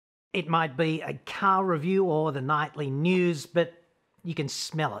It might be a car review or the nightly news, but you can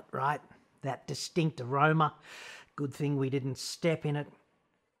smell it, right? That distinct aroma. Good thing we didn't step in it.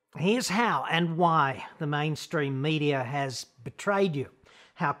 Here's how and why the mainstream media has betrayed you.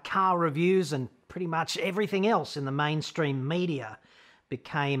 How car reviews and pretty much everything else in the mainstream media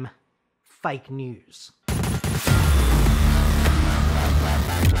became fake news.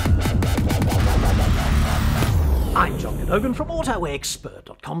 I'm John Cadogan from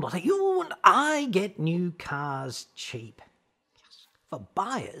AutoExpert.com.au and I get new cars cheap. For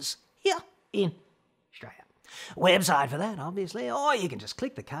buyers here in Australia. Website for that, obviously, or you can just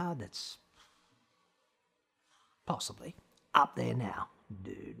click the card that's possibly up there now,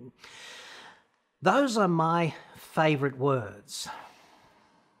 dude. Those are my favourite words.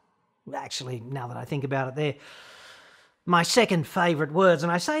 Actually, now that I think about it, they're my second favourite words,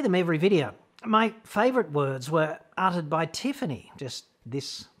 and I say them every video. My favourite words were uttered by Tiffany just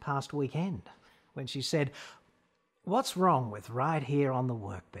this past weekend when she said, "What's wrong with right here on the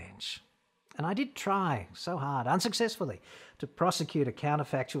workbench?" And I did try so hard, unsuccessfully, to prosecute a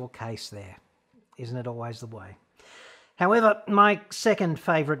counterfactual case there. Isn't it always the way? However, my second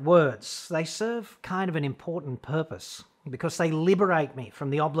favourite words, they serve kind of an important purpose because they liberate me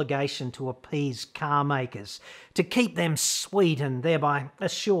from the obligation to appease car makers, to keep them sweet and thereby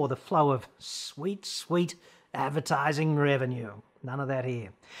assure the flow of sweet, sweet advertising revenue. None of that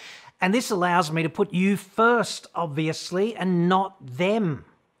here. And this allows me to put you first, obviously, and not them.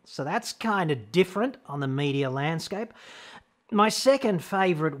 So that's kind of different on the media landscape. My second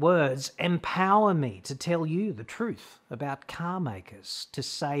favourite words empower me to tell you the truth about car makers, to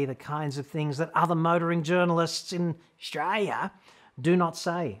say the kinds of things that other motoring journalists in Australia do not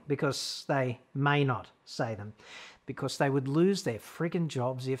say because they may not say them, because they would lose their friggin'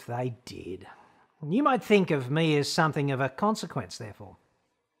 jobs if they did. You might think of me as something of a consequence, therefore.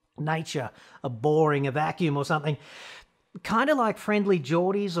 Nature, a boring, a vacuum or something. Kind of like Friendly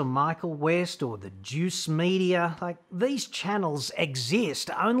Geordies or Michael West or the Juice Media. Like, these channels exist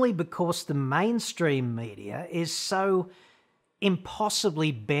only because the mainstream media is so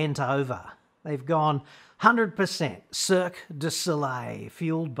impossibly bent over. They've gone 100% Cirque du Soleil,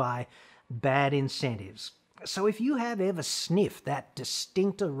 fueled by bad incentives. So if you have ever sniffed that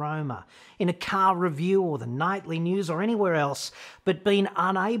distinct aroma in a car review or the nightly news or anywhere else, but been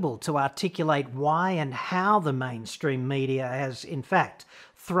unable to articulate why and how the mainstream media has, in fact,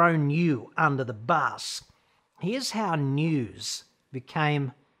 thrown you under the bus, here's how news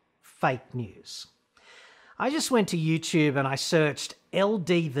became fake news. I just went to YouTube and I searched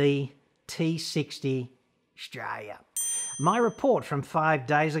LDV T60 Australia. My report from 5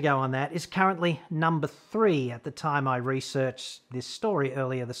 days ago on that is currently number 3 at the time I researched this story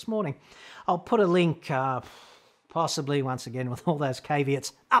earlier this morning. I'll put a link, possibly once again with all those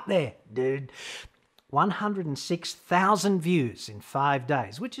caveats, up there, dude. 106,000 views in 5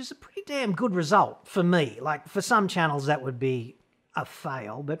 days, which is a pretty damn good result for me. Like, for some channels that would be a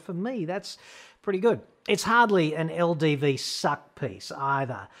fail, but for me that's pretty good. It's hardly an LDV suck piece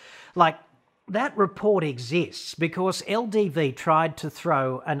either. Like, that report exists because LDV tried to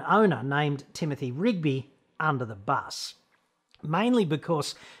throw an owner named Timothy Rigby under the bus. Mainly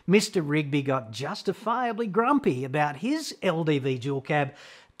because Mr. Rigby got justifiably grumpy about his LDV dual cab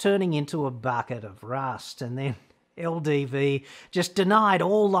turning into a bucket of rust, and then LDV just denied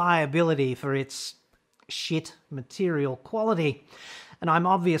all liability for its shit material quality. And I'm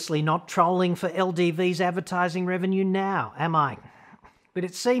obviously not trolling for LDV's advertising revenue now, am I? But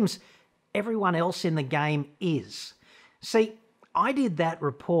it seems everyone else in the game is. See, I did that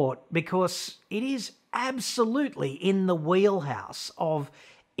report because it is absolutely in the wheelhouse of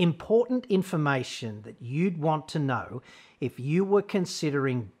important information that you'd want to know if you were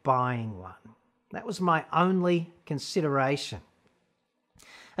considering buying one. That was my only consideration.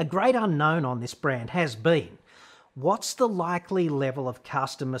 A great unknown on this brand has been, what's the likely level of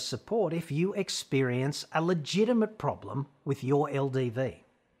customer support if you experience a legitimate problem with your LDV?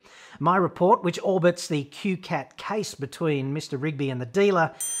 My report, which orbits the QCAT case between Mr. Rigby and the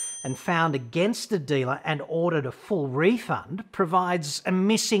dealer and found against the dealer and ordered a full refund, provides a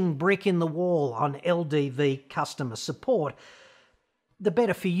missing brick in the wall on LDV customer support, the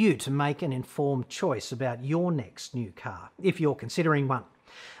better for you to make an informed choice about your next new car, if you're considering one.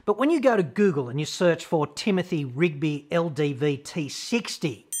 But when you go to Google and you search for Timothy Rigby LDV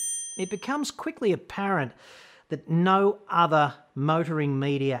T60, it becomes quickly apparent that no other motoring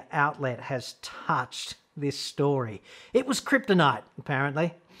media outlet has touched this story. It was kryptonite,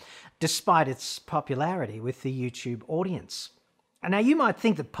 apparently, despite its popularity with the YouTube audience. And now you might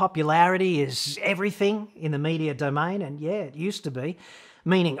think that popularity is everything in the media domain, and yeah, it used to be.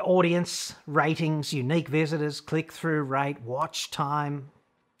 meaning audience, ratings, unique visitors, click-through rate, watch time.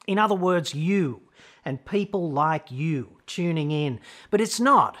 In other words, you and people like you tuning in. But it's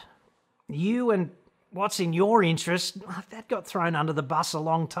not. You and what's in your interest, that got thrown under the bus a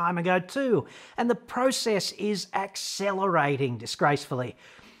long time ago too. And the process is accelerating disgracefully.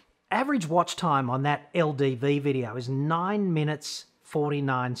 Average watch time on that LDV video is 9 minutes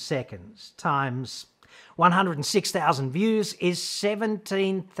 49 seconds times 106,000 views is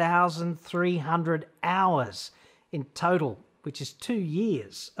 17,300 hours in total, which is 2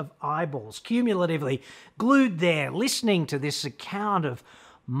 years of eyeballs cumulatively glued there listening to this account of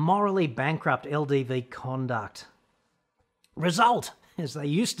morally bankrupt LDV conduct. Result, as they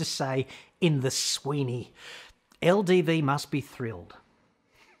used to say in the Sweeney, LDV must be thrilled.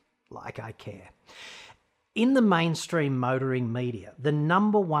 Like I care. In the mainstream motoring media, the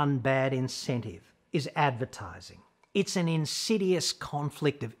number one bad incentive is advertising. It's an insidious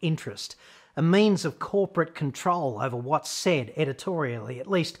conflict of interest, a means of corporate control over what's said editorially. At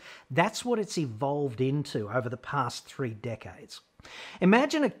least that's what it's evolved into over the past 3 decades.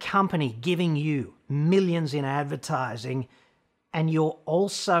 Imagine a company giving you millions in advertising and you're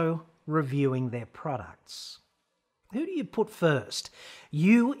also reviewing their products. Who do you put first?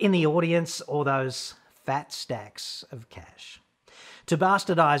 You in the audience or those fat stacks of cash? To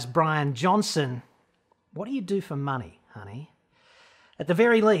bastardise Brian Johnson, what do you do for money, honey? At the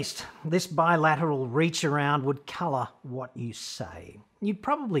very least, this bilateral reach around would colour what you say. You'd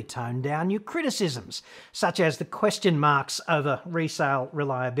probably tone down your criticisms, such as the question marks over resale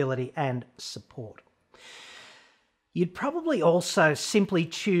reliability and support. You'd probably also simply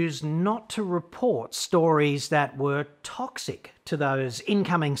choose not to report stories that were toxic to those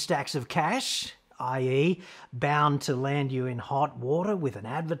incoming stacks of cash, i.e. bound to land you in hot water with an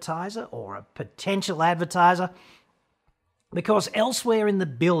advertiser or a potential advertiser, because elsewhere in the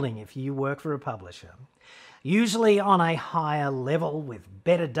building, if you work for a publisher, usually on a higher level with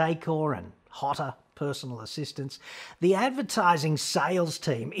better decor and hotter personal assistants, the advertising sales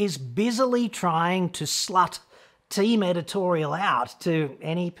team is busily trying to slut team editorial out to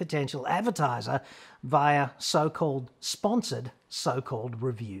any potential advertiser via so-called sponsored so-called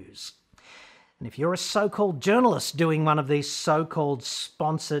reviews. And if you're a so-called journalist doing one of these so-called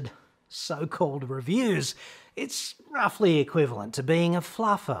sponsored so-called reviews, it's roughly equivalent to being a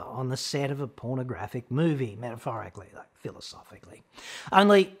fluffer on the set of a pornographic movie, metaphorically, like philosophically.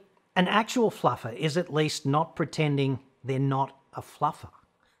 Only an actual fluffer is at least not pretending they're not a fluffer.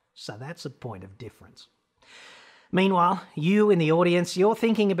 So that's a point of difference. Meanwhile, you in the audience, you're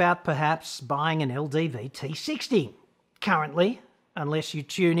thinking about perhaps buying an LDV T60. Currently, unless you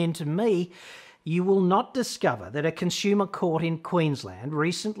tune in to me, you will not discover that a consumer court in Queensland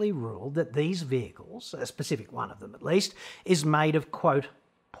recently ruled that these vehicles, a specific one of them at least, is made of, quote,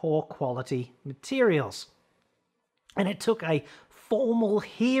 poor quality materials. And it took a formal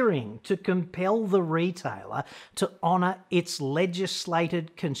hearing to compel the retailer to honour its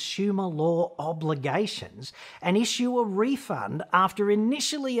legislated consumer law obligations and issue a refund after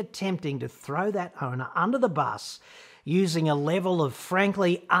initially attempting to throw that owner under the bus using a level of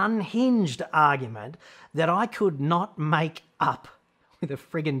frankly unhinged argument that I could not make up with a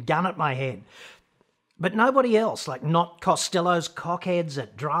friggin' gun at my head. But nobody else, like not Costello's cockheads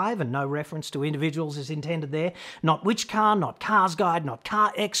at Drive, and no reference to individuals is intended there, not Which Car, not Cars Guide, not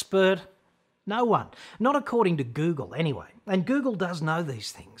Car Expert, no one. Not according to Google anyway. And Google does know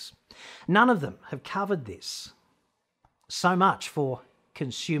these things. None of them have covered this. So much for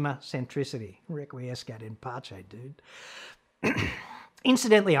consumer centricity. Requiescat in pace, dude.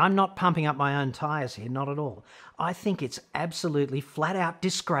 Incidentally, I'm not pumping up my own tyres here, not at all. I think it's absolutely flat out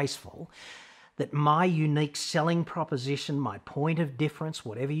disgraceful that my unique selling proposition, my point of difference,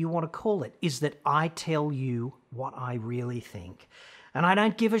 whatever you want to call it, is that I tell you what I really think. And I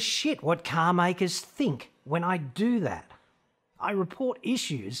don't give a shit what car makers think when I do that. I report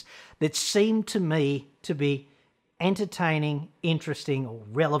issues that seem to me to be entertaining, interesting, or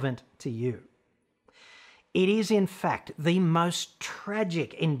relevant to you. It is, in fact, the most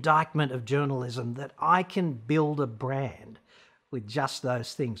tragic indictment of journalism that I can build a brand with just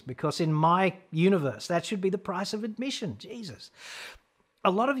those things, because in my universe, that should be the price of admission. Jesus. A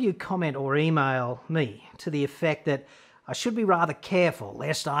lot of you comment or email me to the effect that I should be rather careful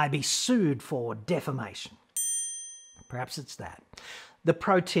lest I be sued for defamation. Perhaps it's that. The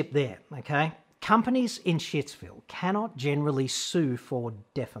pro tip there, okay? Companies in Shitsville cannot generally sue for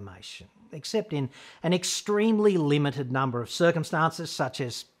defamation, except in an extremely limited number of circumstances, such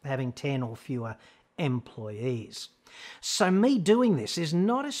as having 10 or fewer employees. So me doing this is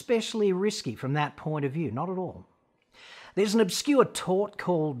not especially risky from that point of view, not at all. There's an obscure tort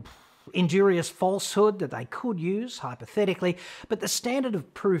called injurious falsehood that they could use, hypothetically, but the standard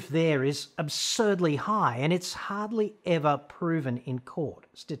of proof there is absurdly high, and it's hardly ever proven in court,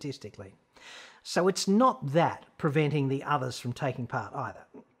 statistically. So it's not that preventing the others from taking part either.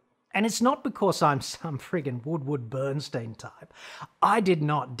 And it's not because I'm some friggin' Woodward Bernstein type. I did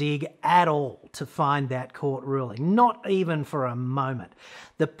not dig at all to find that court ruling, not even for a moment.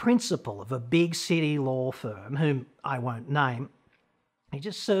 The principal of a big city law firm, whom I won't name, he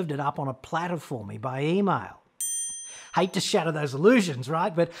just served it up on a platter for me by email. Hate to shatter those illusions,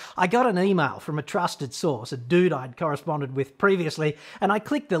 right? But I got an email from a trusted source, a dude I'd corresponded with previously, and I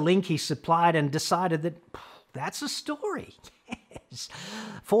clicked the link he supplied and decided that that's a story. Yes.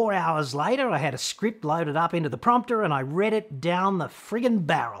 4 hours later, I had a script loaded up into the prompter and I read it down the friggin'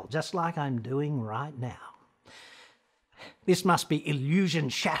 barrel, just like I'm doing right now. This must be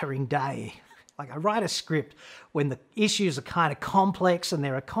illusion-shattering day. Like, I write a script when the issues are kind of complex and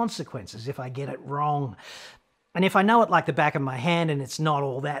there are consequences if I get it wrong. And if I know it like the back of my hand and it's not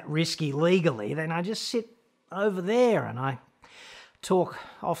all that risky legally, then I just sit over there and I talk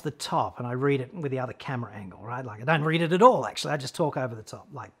off the top and I read it with the other camera angle, right? Like, I don't read it at all, actually. I just talk over the top.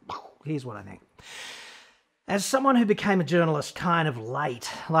 Like, here's what I think. As someone who became a journalist kind of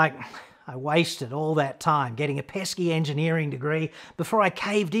late, like, I wasted all that time getting a pesky engineering degree before I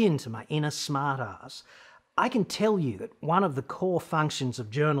caved in to my inner smartass. I can tell you that one of the core functions of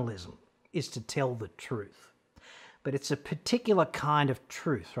journalism is to tell the truth. But it's a particular kind of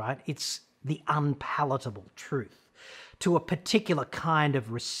truth, right? It's the unpalatable truth to a particular kind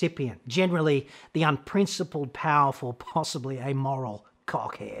of recipient, generally the unprincipled, powerful, possibly amoral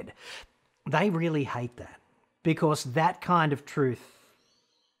cockhead. They really hate that because that kind of truth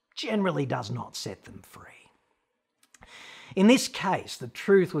generally does not set them free. In this case, the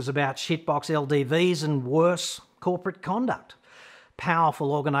truth was about shitbox LDVs and worse corporate conduct.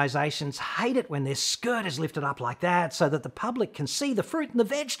 Powerful organisations hate it when their skirt is lifted up like that so that the public can see the fruit and the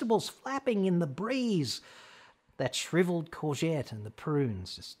vegetables flapping in the breeze. That shrivelled courgette and the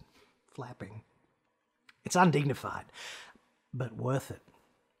prunes just flapping. It's undignified, but worth it.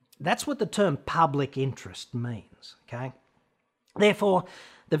 That's what the term public interest means, okay? Therefore,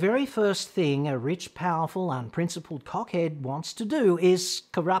 the very first thing a rich, powerful, unprincipled cockhead wants to do is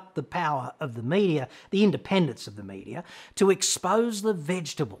corrupt the power of the media, the independence of the media, to expose the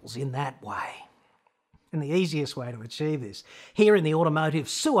vegetables in that way. And the easiest way to achieve this, here in the automotive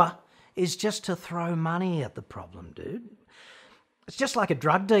sewer, is just to throw money at the problem, dude. It's just like a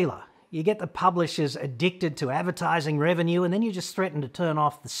drug dealer. You get the publishers addicted to advertising revenue and then you just threaten to turn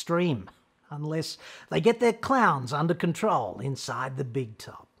off the stream unless they get their clowns under control inside the big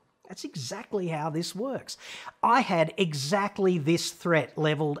top. That's exactly how this works. I had exactly this threat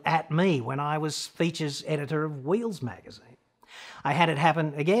levelled at me when I was features editor of Wheels magazine. I had it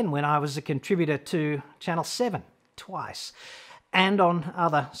happen again when I was a contributor to Channel 7 twice and on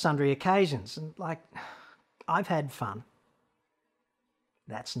other sundry occasions. And like, I've had fun.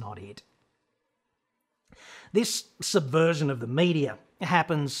 That's not it. This subversion of the media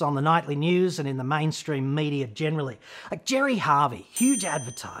happens on the nightly news and in the mainstream media generally. Like Jerry Harvey, huge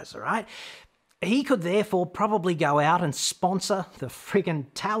advertiser, right? He could therefore probably go out and sponsor the friggin'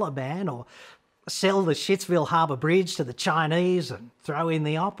 Taliban or sell the Shitsville Harbour Bridge to the Chinese and throw in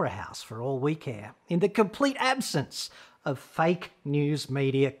the Opera House for all we care, in the complete absence of fake news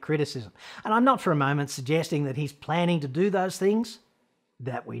media criticism. And I'm not for a moment suggesting that he's planning to do those things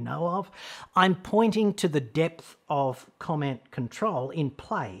that we know of. I'm pointing to the depth of comment control in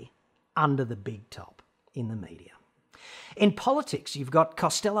play under the big top in the media. In politics, you've got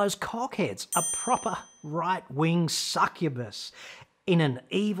Costello's cockheads, a proper right-wing succubus in an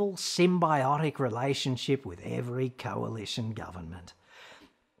evil symbiotic relationship with every coalition government.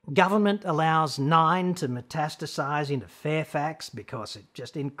 Government allows Nine to metastasise into Fairfax because it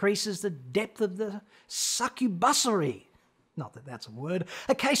just increases the depth of the succubussery. Not that that's a word.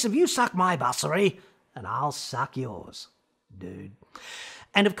 A case of you suck my bussery and I'll suck yours, dude.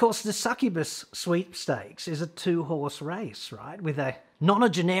 And of course the succubus sweepstakes is a two-horse race, right? With a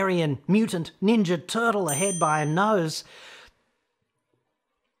nonagenarian mutant ninja turtle ahead by a nose,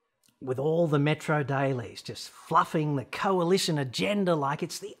 with all the Metro dailies just fluffing the coalition agenda like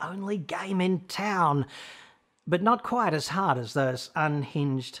it's the only game in town, but not quite as hard as those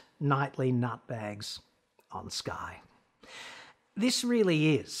unhinged nightly nutbags on Sky. This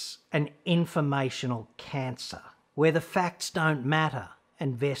really is an informational cancer where the facts don't matter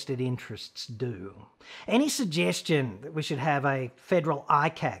and vested interests do. Any suggestion that we should have a federal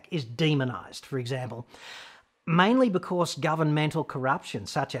ICAC is demonised, for example. mainly because governmental corruption,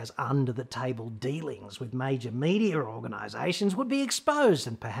 such as under-the-table dealings with major media organisations, would be exposed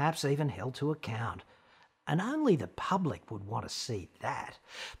and perhaps even held to account. And only the public would want to see that.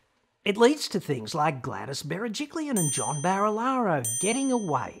 It leads to things like Gladys Berejiklian and John Barilaro getting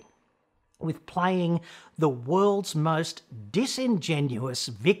away with playing the world's most disingenuous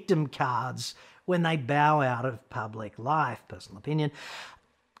victim cards when they bow out of public life. Personal opinion.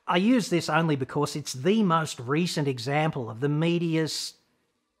 I use this only because it's the most recent example of the media's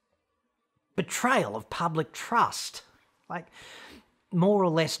betrayal of public trust. Like, more or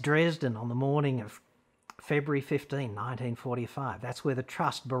less Dresden on the morning of February 15, 1945. That's where the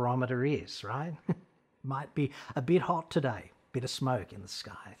trust barometer is, right? Might be a bit hot today, bit of smoke in the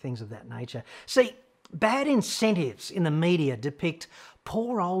sky, things of that nature. See, bad incentives in the media depict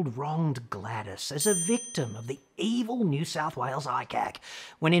poor old wronged Gladys as a victim of the evil New South Wales ICAC,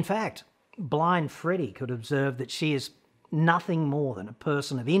 when in fact, blind Freddie could observe that she is nothing more than a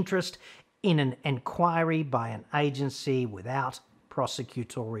person of interest in an inquiry by an agency without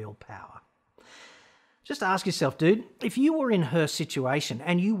prosecutorial power. Just ask yourself, dude, if you were in her situation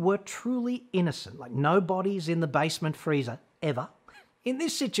and you were truly innocent, like no bodies in the basement freezer ever, in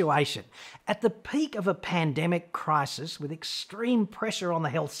this situation, at the peak of a pandemic crisis with extreme pressure on the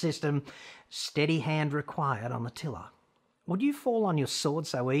health system, steady hand required on the tiller, would you fall on your sword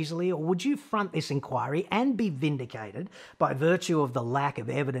so easily, or would you front this inquiry and be vindicated by virtue of the lack of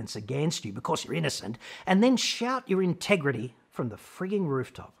evidence against you because you're innocent, and then shout your integrity from the frigging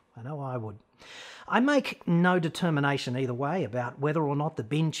rooftop? I know I would. I make no determination either way about whether or not the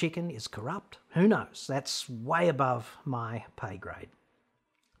bin chicken is corrupt. Who knows? That's way above my pay grade.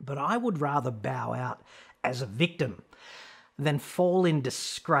 But I would rather bow out as a victim than fall in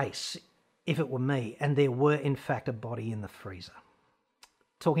disgrace if it were me and there were in fact a body in the freezer.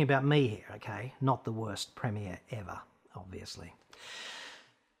 Talking about me here, okay? Not the worst premier ever, obviously.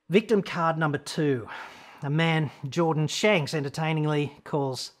 Victim card number 2. A man Jordan Shanks entertainingly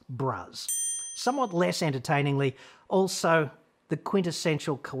calls Bruz. Somewhat less entertainingly, also the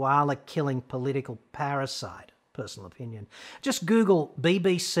quintessential koala-killing political parasite. Personal opinion. Just Google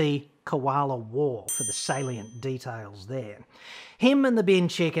BBC koala war for the salient details there. Him and the bin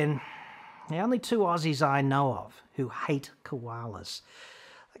chicken, the only 2 Aussies I know of who hate koalas.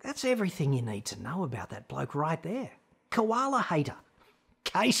 Like, that's everything you need to know about that bloke right there. Koala hater.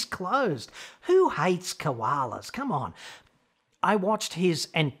 Case closed. Who hates koalas? Come on. I watched his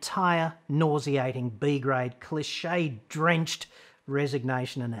entire nauseating B-grade, cliche-drenched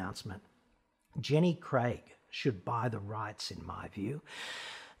resignation announcement. Jenny Craig should buy the rights, in my view.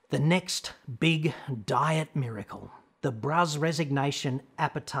 The next big diet miracle, the Bruz resignation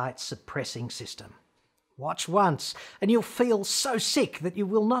appetite suppressing system. Watch once and you'll feel so sick that you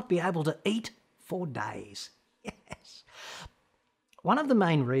will not be able to eat for days. Yes. One of the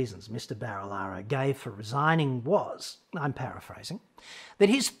main reasons Mr. Barilaro gave for resigning was, I'm paraphrasing, that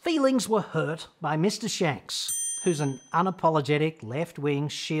his feelings were hurt by Mr. Shanks, who's an unapologetic left-wing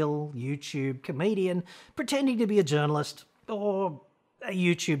shill YouTube comedian pretending to be a journalist, or a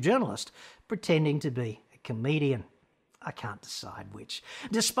YouTube journalist pretending to be a comedian. I can't decide which.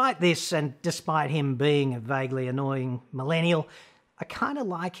 Despite this, and despite him being a vaguely annoying millennial, I kind of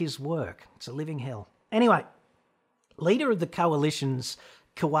like his work. It's a living hell. Anyway, leader of the coalition's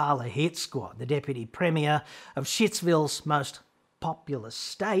Koala Hit Squad, the Deputy Premier of Shitsville's most populous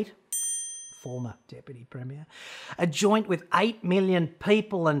state, former Deputy Premier, a joint with 8 million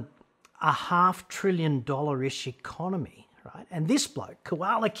people and a $500 billion-ish economy, right? And this bloke,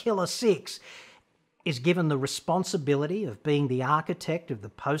 Koala Killer 6, is given the responsibility of being the architect of the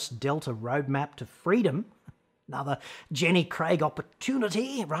post-Delta roadmap to freedom. Another Jenny Craig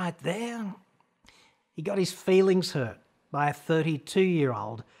opportunity right there. He got his feelings hurt by a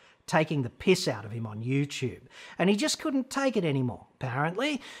 32-year-old taking the piss out of him on YouTube. And he just couldn't take it anymore,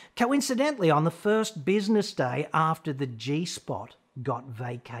 apparently. Coincidentally, on the first business day after the G-spot got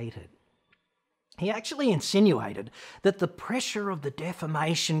vacated. He actually insinuated that the pressure of the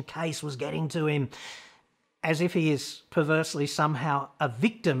defamation case was getting to him, as if he is perversely somehow a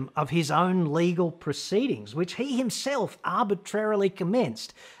victim of his own legal proceedings, which he himself arbitrarily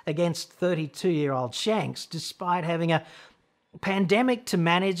commenced against 32-year-old Shanks, despite having a pandemic to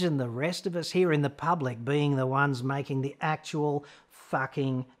manage and the rest of us here in the public being the ones making the actual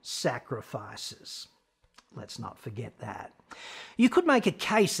fucking sacrifices. Let's not forget that. You could make a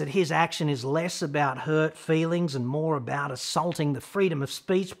case that his action is less about hurt feelings and more about assaulting the freedom of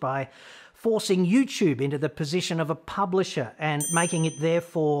speech by forcing YouTube into the position of a publisher and making it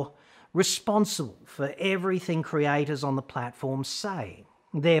therefore responsible for everything creators on the platform say.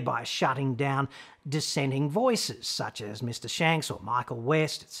 thereby shutting down dissenting voices such as Mr. Shanks or Michael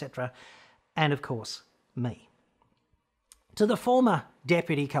West, etc., and of course, me. To the former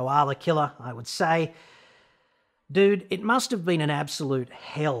deputy koala killer, I would say, dude, it must have been an absolute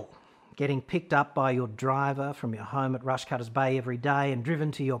hell getting picked up by your driver from your home at Rushcutters Bay every day and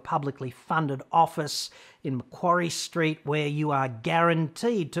driven to your publicly funded office in Macquarie Street, where you are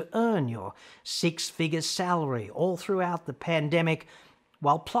guaranteed to earn your six-figure salary all throughout the pandemic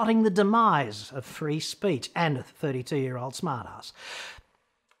while plotting the demise of free speech and a 32-year-old smartass.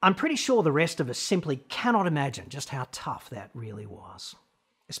 I'm pretty sure the rest of us simply cannot imagine just how tough that really was.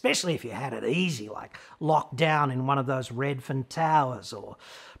 Especially if you had it easy, like locked down in one of those Redfern towers or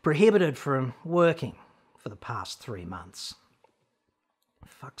prohibited from working for the past 3 months.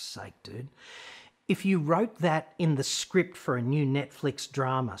 Fuck's sake, dude. If you wrote that in the script for a new Netflix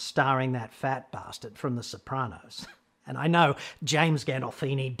drama starring that fat bastard from The Sopranos, and I know James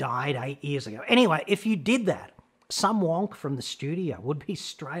Gandolfini died 8 years ago. Anyway, if you did that, some wonk from the studio would be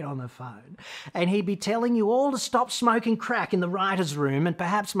straight on the phone and he'd be telling you all to stop smoking crack in the writer's room and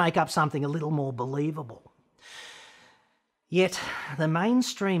perhaps make up something a little more believable. Yet the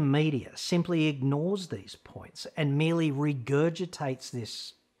mainstream media simply ignores these points and merely regurgitates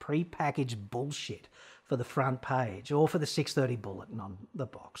this pre-packaged bullshit for the front page or for the 6:30 bulletin on the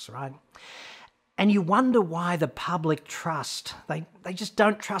box, right? And you wonder why the public they just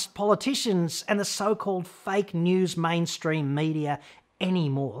don't trust politicians and the so-called fake news mainstream media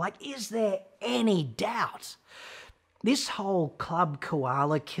anymore. Like, is there any doubt? This whole Club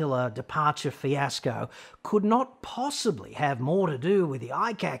Koala Killer departure fiasco could not possibly have more to do with the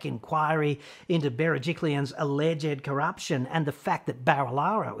ICAC inquiry into Berejiklian's alleged corruption and the fact that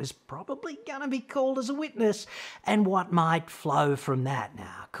Barilaro is probably going to be called as a witness and what might flow from that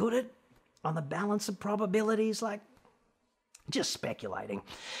now, could it? On the balance of probabilities, like, just speculating.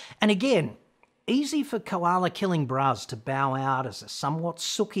 And again, easy for koala-killing bras to bow out as a somewhat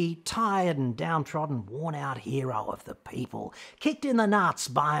sooky, tired and downtrodden, worn-out hero of the people, kicked in the nuts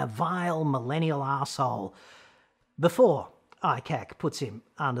by a vile millennial arsehole before ICAC puts him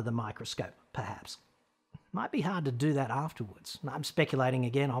under the microscope, perhaps. Might be hard to do that afterwards. I'm speculating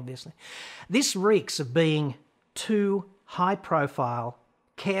again, obviously. This reeks of being too high-profile,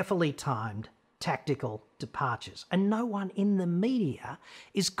 carefully timed, tactical departures, and no one in the media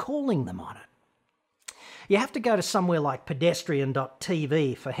is calling them on it. You have to go to somewhere like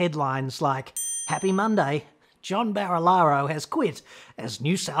pedestrian.tv for headlines like, "Happy Monday, John Barilaro has quit as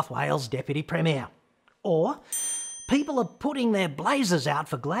New South Wales Deputy Premier." Or, "People are putting their blazers out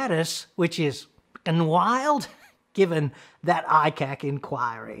for Gladys," which is wild, given that ICAC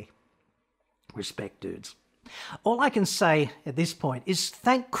inquiry. Respect, dudes. All I can say at this point is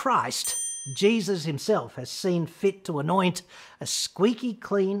thank Christ Jesus himself has seen fit to anoint a squeaky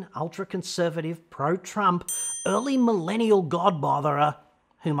clean, ultra-conservative, pro-Trump, early millennial godbotherer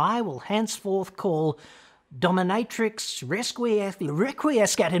whom I will henceforth call Dominatrix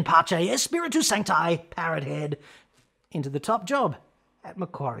Requiescat in Pace Spiritus Sancti Parrot Head into the top job at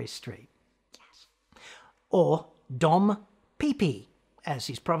Macquarie Street. Yes. Or Dom Pee, as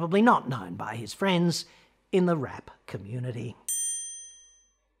he's probably not known by his friends in the rap community.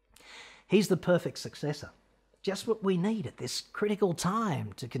 He's the perfect successor. Just what we need at this critical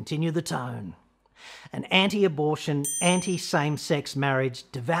time to continue the tone. An anti-abortion, anti-same-sex marriage,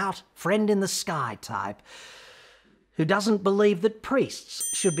 devout, friend-in-the-sky type who doesn't believe that priests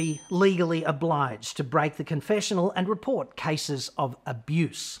should be legally obliged to break the confessional and report cases of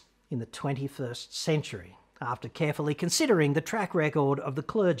abuse in the 21st century, after carefully considering the track record of the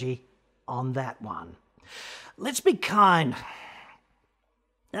clergy on that one. Let's be kind.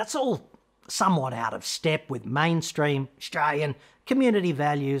 That's all somewhat out of step with mainstream Australian community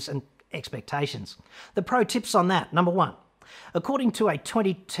values and expectations. The pro tips on that: number one, according to a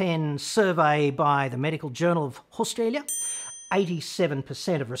 2010 survey by the Medical Journal of Australia,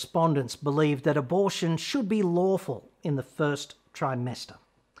 87% of respondents believed that abortion should be lawful in the first trimester.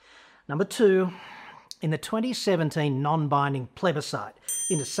 Number two, in the 2017 non-binding plebiscite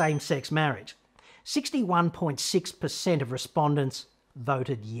into same-sex marriage, 61.6% of respondents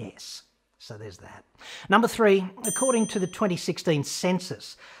voted yes. So there's that. Number three, according to the 2016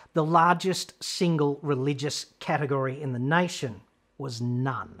 census, the largest single religious category in the nation was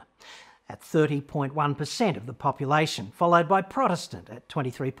none, at 30.1% of the population, followed by Protestant at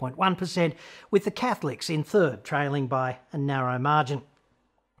 23.1%, with the Catholics in third, trailing by a narrow margin.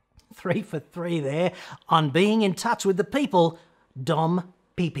 3 for 3 there on being in touch with the people. Dom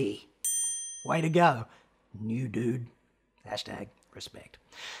Pee. Way to go. New dude. #respect.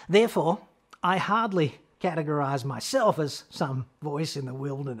 Therefore, I hardly categorise myself as some voice in the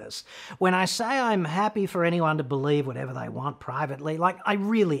wilderness. When I say I'm happy for anyone to believe whatever they want privately, like I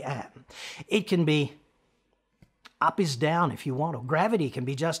really am. It can be up is down if you want, or gravity can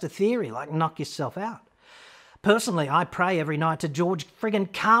be just a theory, like knock yourself out. Personally, I pray every night to George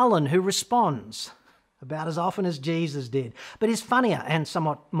friggin' Carlin, who responds about as often as Jesus did, but is funnier and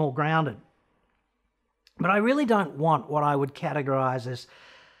somewhat more grounded. But I really don't want what I would categorise as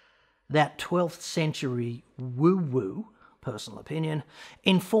that 12th century woo-woo, personal opinion,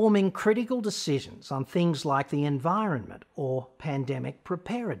 informing critical decisions on things like the environment or pandemic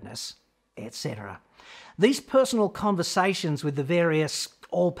preparedness, etc. These personal conversations with the various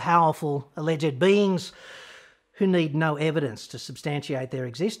all-powerful alleged beings who need no evidence to substantiate their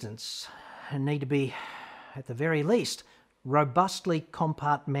existence and need to be, at the very least, robustly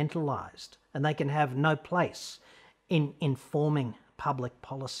compartmentalised, and they can have no place in informing public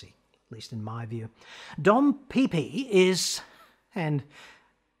policy, at least in my view. Dom Pepe is, and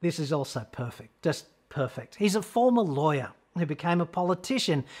this is also perfect, just perfect. He's a former lawyer who became a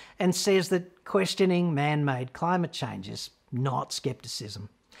politician and says that questioning man-made climate change is not scepticism.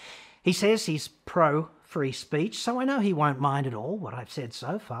 He says he's pro-free speech, so I know he won't mind at all what I've said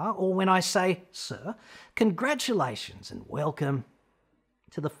so far, or when I say, sir, congratulations and welcome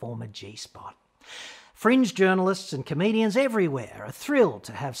to the former G-spot. Fringe journalists and comedians everywhere are thrilled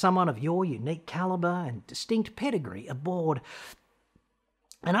to have someone of your unique calibre and distinct pedigree aboard.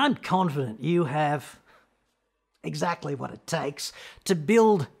 And I'm confident you have exactly what it takes to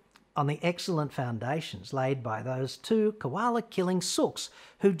build on the excellent foundations laid by those two koala-killing sooks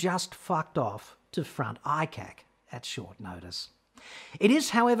who just fucked off to front ICAC at short notice. It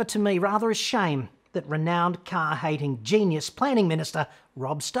is, however, to me rather a shame that renowned car-hating genius planning minister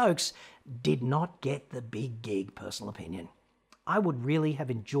Rob Stokes did not get the big gig, personal opinion. I would really have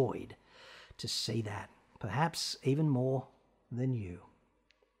enjoyed to see that, perhaps even more than you,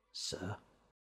 sir.